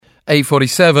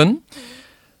8:47.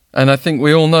 And I think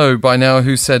we all know by now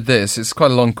who said this. It's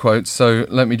quite a long quote, so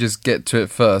let me just get to it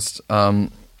first.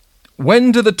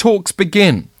 When do the talks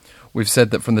begin? We've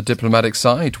said that from the diplomatic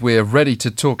side, we're ready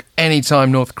to talk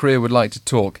anytime North Korea would like to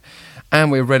talk. And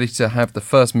we're ready to have the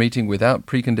first meeting without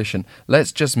precondition.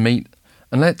 Let's just meet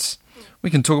and we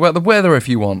can talk about the weather if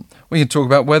you want. We can talk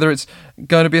about whether it's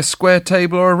going to be a square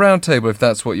table or a round table if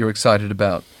that's what you're excited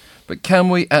about. But can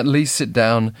we at least sit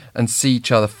down and see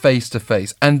each other face to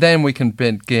face? And then we can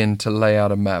begin to lay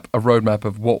out a roadmap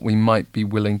of what we might be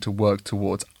willing to work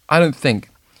towards. I don't think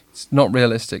it's not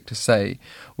realistic to say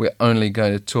we're only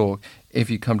going to talk if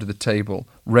you come to the table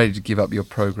ready to give up your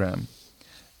program.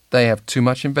 They have too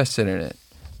much invested in it.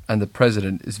 And the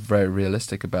president is very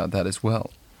realistic about that as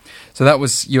well. So that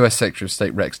was US Secretary of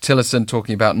State Rex Tillerson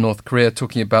talking about North Korea,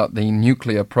 talking about the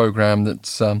nuclear program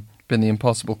that's been the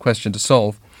impossible question to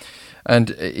solve. And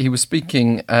he was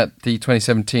speaking at the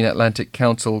 2017 Atlantic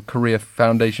Council Korea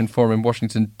Foundation Forum in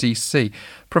Washington, D.C.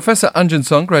 Professor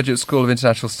Junseong, Graduate School of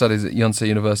International Studies at Yonsei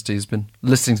University, has been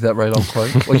listening to that very long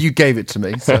quote. Well, you gave it to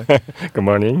me. So Good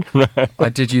morning. I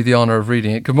did you the honor of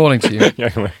reading it. Good morning to you. Yeah,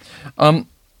 good morning.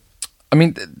 I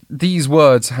mean, these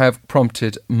words have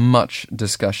prompted much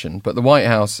discussion, but the White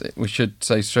House, we should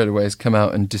say straight away, has come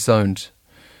out and disowned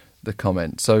the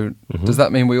comment. So does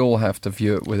that mean we all have to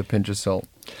view it with a pinch of salt?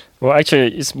 Well,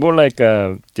 actually, it's more like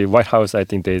the White House, I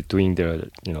think they're doing their,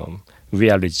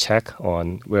 reality check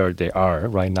on where they are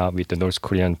right now with the North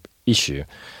Korean issue.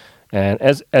 And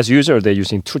as usual, they're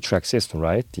using two-track system,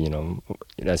 right?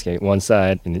 That's one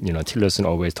side, Tillerson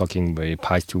always talking very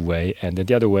positive way, and then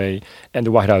the other way, and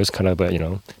the White House kind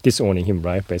of, disowning him,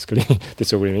 right? Basically,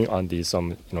 disagreeing on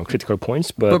some critical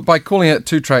points. But by calling it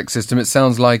two-track system, it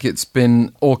sounds like it's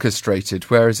been orchestrated,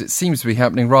 whereas it seems to be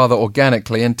happening rather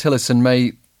organically, and Tillerson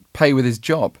may pay with his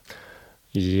job.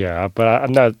 Yeah, but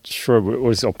I'm not sure it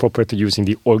was appropriate to using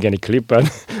the organically. But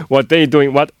what they're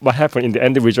doing, what happened in the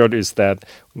end result is that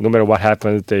no matter what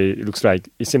happens, it looks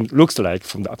like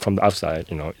from the outside,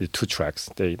 it's two tracks.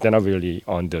 They're not really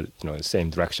on the same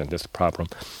direction. That's the problem.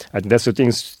 And that's the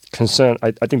thing's concern.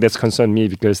 I think that's concerned me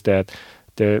because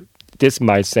this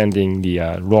might sending the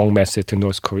wrong message to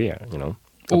North Korea,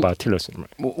 about Tillerson.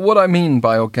 Right? What I mean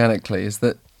by organically is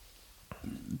that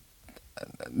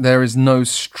there is no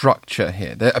structure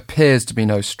here. There appears to be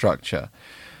no structure.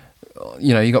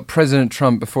 You got President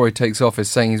Trump before he takes office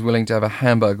saying he's willing to have a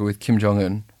hamburger with Kim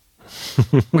Jong-un,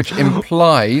 which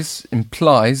implies,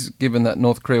 given that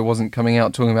North Korea wasn't coming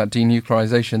out talking about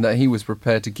denuclearization, that he was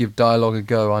prepared to give dialogue a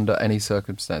go under any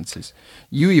circumstances.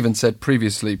 You even said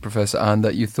previously, Professor Ahn,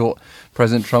 that you thought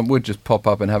President Trump would just pop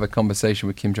up and have a conversation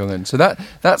with Kim Jong-un. So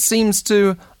that seems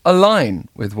to align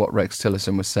with what Rex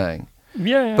Tillerson was saying.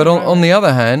 Yeah, but on the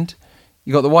other hand,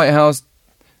 you got the White House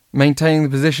maintaining the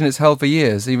position it's held for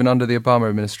years, even under the Obama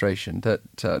administration, that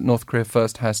North Korea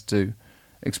first has to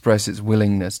express its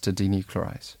willingness to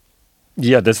denuclearize.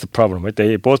 Yeah, that's the problem,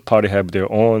 right? Both parties have their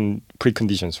own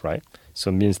preconditions, right? So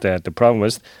it means that the problem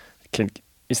is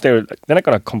they're not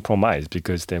going to compromise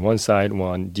because one side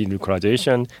want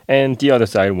denuclearization and the other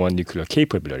side want nuclear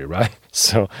capability, right?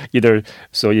 So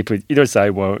if either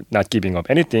side were not giving up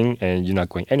anything and you're not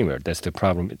going anywhere, that's the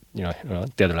problem.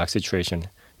 Deadlock situation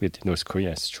with North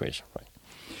Korea situation, right?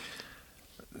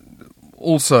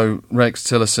 Also, Rex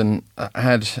Tillerson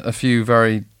had a few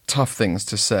very tough things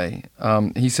to say.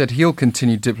 He said he'll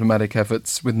continue diplomatic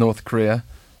efforts with North Korea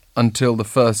until the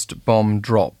first bomb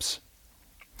drops.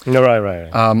 No, right.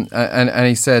 And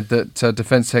he said that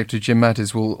Defense Secretary Jim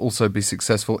Mattis will also be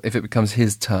successful if it becomes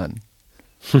his turn.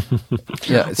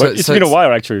 Yeah, it's been a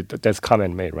while, actually, that's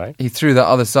comment made, right? He threw that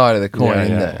other side of the coin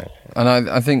in there. And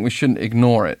I think we shouldn't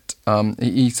ignore it.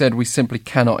 He said we simply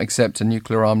cannot accept a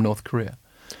nuclear-armed North Korea.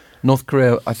 North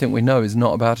Korea, I think we know, is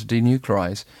not about to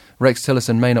denuclearize. Rex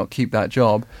Tillerson may not keep that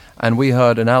job. And we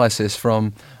heard analysis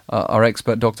from our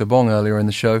expert, Dr. Bong, earlier in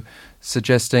the show,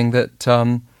 suggesting that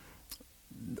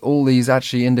all these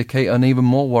actually indicate an even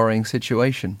more worrying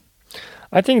situation.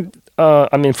 I think,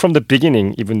 from the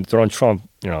beginning, even Donald Trump,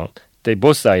 they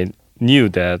both sides knew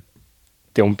that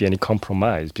there won't be any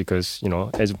compromise because,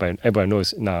 as everybody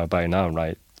knows by now,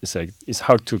 right? It's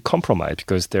hard to compromise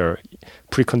because their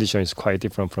precondition is quite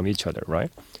different from each other,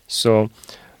 right? So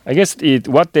I guess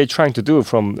what they're trying to do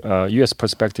from U.S.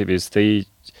 perspective is they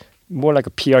more like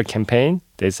a PR campaign.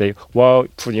 They say, for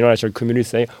the international community,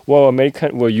 say,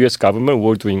 U.S. government,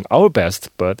 we're doing our best,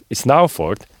 but it's not our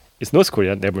fault. It's North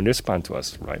Korea never respond to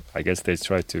us, right? I guess they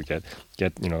try to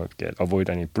avoid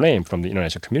any blame from the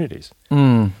international communities.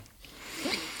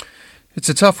 It's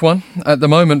a tough one at the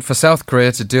moment for South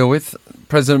Korea to deal with.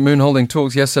 President Moon holding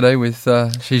talks yesterday with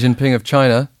Xi Jinping of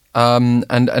China.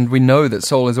 And we know that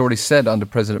Seoul has already said under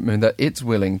President Moon that it's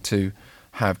willing to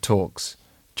have talks,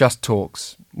 just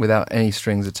talks, without any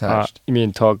strings attached. You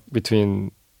mean talk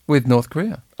between... With North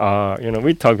Korea.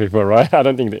 We talked before, right? I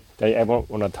don't think they ever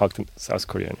want to talk to South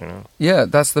Korea, Yeah,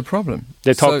 that's the problem.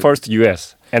 They talk first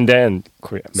U.S. and then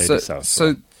Korea, maybe South.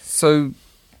 So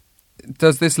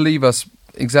does this leave us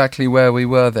exactly where we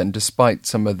were then, despite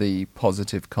some of the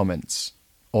positive comments,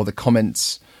 or the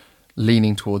comments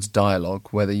leaning towards dialogue,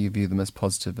 whether you view them as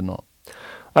positive or not?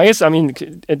 I guess,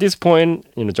 at this point,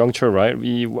 juncture, right,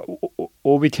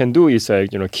 all we can do is,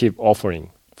 keep offering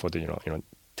for the,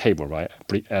 table, right?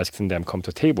 Asking them come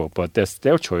to table, but that's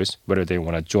their choice whether they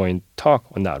want to join talk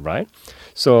or not, right?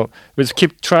 So we just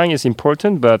keep trying is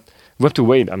important, but we have to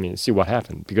wait. See what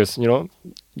happens, because you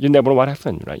never know what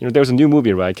happened, right? There was a new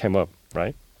movie, right, came up,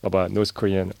 right, about North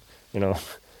Korean,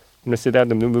 see that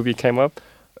the new movie came up.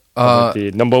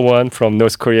 The number one from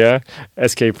North Korea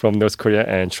escaped from North Korea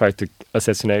and tried to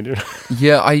assassinate her.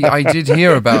 Yeah, I did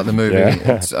hear about the movie.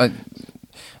 Yeah.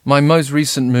 My most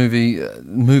recent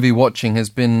movie watching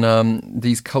has been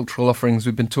these cultural offerings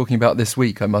we've been talking about this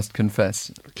week, I must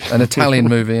confess. An Italian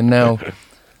movie, and now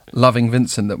Loving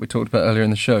Vincent that we talked about earlier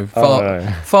in the show.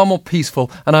 Far more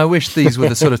peaceful, and I wish these were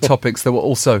the sort of topics that were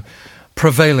also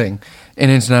prevailing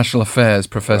in international affairs,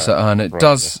 Professor Ahn. It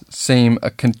does seem a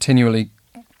continually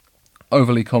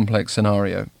overly complex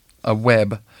scenario, a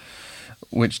web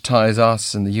which ties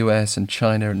us and the US and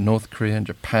China and North Korea and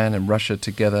Japan and Russia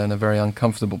together in a very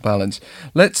uncomfortable balance.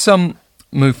 Let's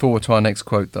move forward to our next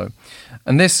quote, though.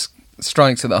 And this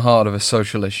strikes at the heart of a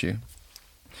social issue.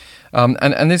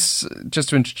 And this, just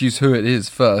to introduce who it is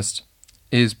first,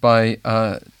 is by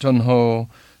Jeon-ho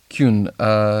Kyun,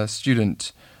 a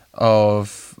student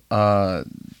of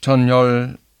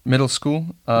Cheonyeol Middle School.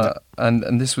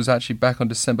 And this was actually back on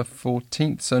December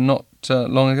 14th, so not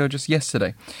long ago, just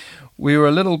yesterday. We were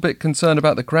a little bit concerned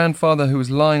about the grandfather who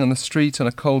was lying on the street on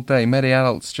a cold day. Many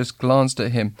adults just glanced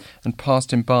at him and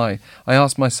passed him by. I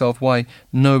asked myself why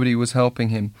nobody was helping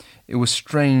him. It was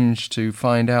strange to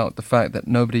find out the fact that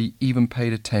nobody even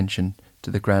paid attention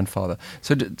to the grandfather.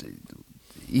 So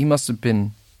he must have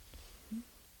been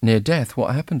near death.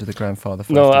 What happened to the grandfather?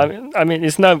 No,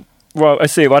 it's not... Well, I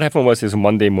say what happened was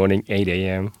Monday morning, 8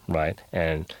 a.m., right?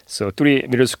 And so 3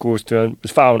 middle school students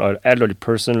found an elderly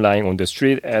person lying on the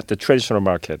street at the traditional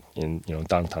market in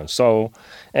downtown Seoul.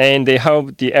 And they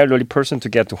helped the elderly person to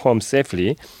get to home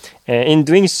safely. And in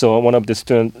doing so, one of the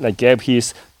students gave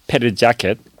his padded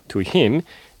jacket to him,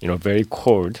 very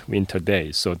cold winter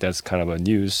day. So that's kind of a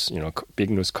news, big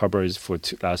news coverage for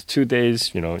last 2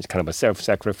 days. It's kind of a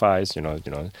self-sacrifice, and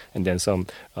then some,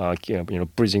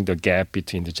 bridging the gap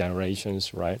between the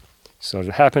generations, right? So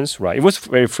it happens, right? It was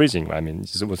very freezing.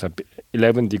 It was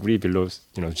 11 degrees below,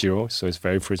 zero. So it's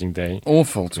very freezing day.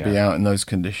 Awful to be out in those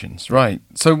conditions, right?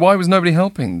 So why was nobody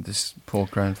helping this poor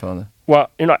grandfather? Well,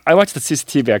 I watched the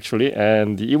CCTV actually,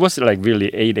 and it was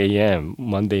really 8 a.m.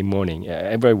 Monday morning.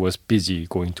 Everybody was busy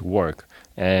going to work.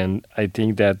 And I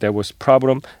think that there was a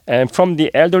problem. And from the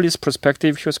elderly's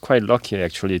perspective, he was quite lucky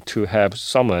actually to have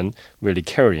someone really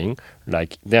caring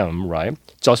like them, right?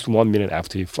 Just 1 minute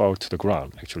after he fell to the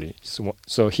ground, actually.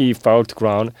 So he fell to the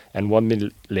ground, and 1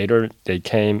 minute later they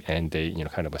came and they,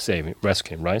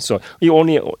 rescue him, right? So it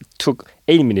only took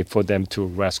 8 minutes for them to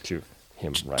rescue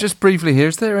him, right? Just briefly here,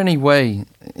 is there any way,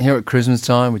 here at Christmas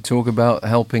time, we talk about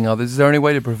helping others, is there any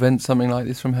way to prevent something like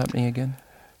this from happening again?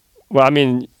 Well,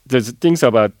 there's things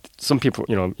about some people,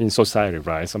 in society,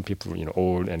 right? Some people,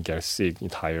 old and get sick,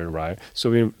 tired, right?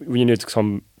 So we need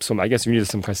some. I guess we need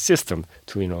some kind of system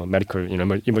to, medical,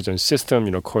 emergency system,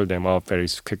 call them up very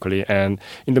quickly. And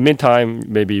in the meantime,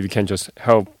 maybe we can just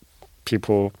help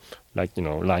people,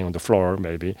 lying on the floor,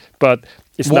 maybe. But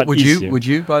it's not easy. Would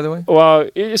you, by the way? Well,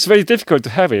 it's very difficult to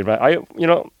have it, right?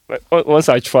 Once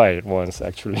I tried once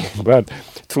actually, but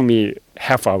it took me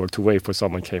half hour to wait for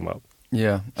someone came up.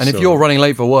 Yeah, and if you're running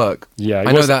late for work,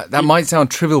 I know that might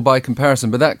sound trivial by comparison,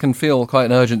 but that can feel quite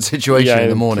an urgent situation in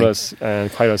the morning. Plus,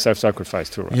 quite a self-sacrifice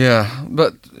too, right? Yeah,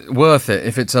 but worth it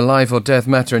if it's a life or death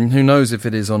matter, and who knows if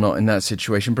it is or not in that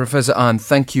situation. Professor Ahn,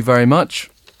 thank you very much.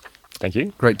 Thank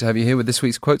you. Great to have you here with this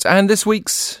week's quotes and this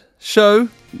week's show.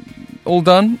 All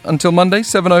done until Monday,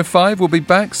 7:05. We'll be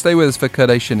back. Stay with us for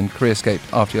Kardashian and Koreascape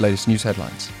after your latest news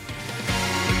headlines.